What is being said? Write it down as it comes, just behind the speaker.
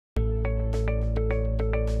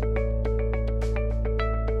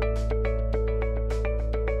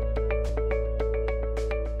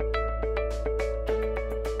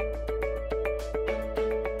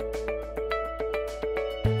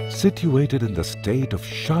Situated in the state of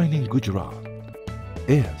shining Gujarat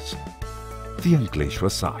is the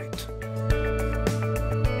Ankleshwar site.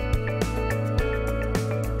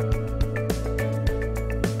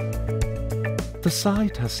 The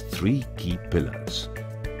site has 3 key pillars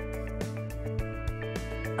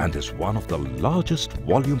and is one of the largest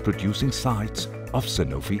volume producing sites of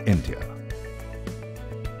SANOFI India.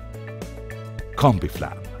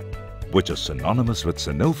 Combiflam, which is synonymous with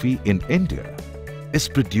SANOFI in India, is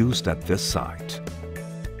produced at this site.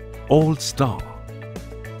 All Star,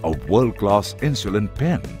 a world-class insulin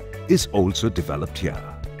pen, is also developed here.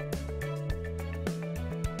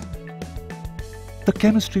 The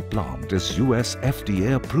chemistry plant is US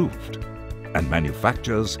FDA approved and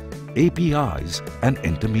manufactures APIs and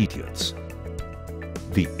intermediates.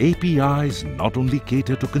 The APIs not only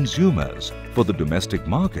cater to consumers for the domestic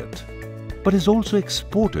market, but is also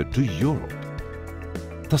exported to Europe.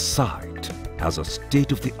 The site has a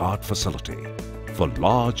state-of-the-art facility for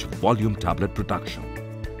large volume tablet production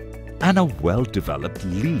and a well-developed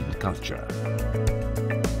lean culture.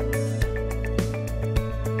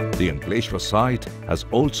 The Ankleshwar site has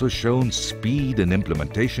also shown speed in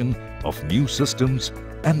implementation of new systems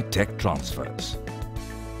and tech transfers.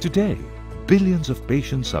 Today, billions of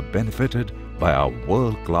patients are benefited by our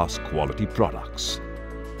world-class quality products.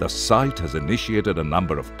 The site has initiated a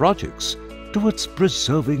number of projects towards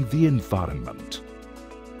preserving the environment.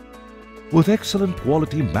 With excellent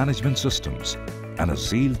quality management systems and a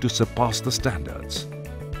zeal to surpass the standards,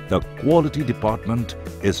 the quality department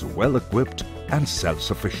is well equipped and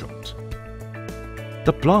self-sufficient.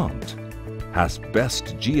 The plant has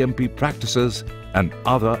best GMP practices and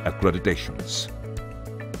other accreditations.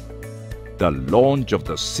 The launch of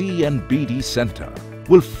the C&BD Center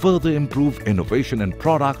will further improve innovation in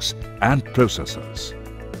products and processes.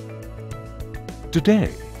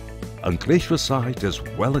 Today, Ankleshwar site is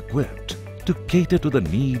well equipped to cater to the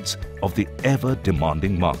needs of the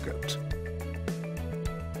ever-demanding market.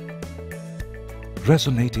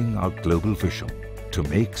 Resonating our global vision to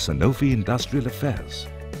make SANOFI Industrial Affairs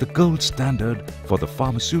the gold standard for the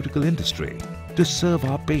pharmaceutical industry to serve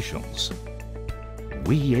our patients,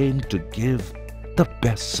 we aim to give the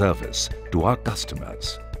best service to our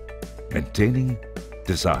customers, maintaining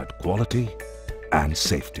desired quality and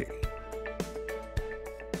safety.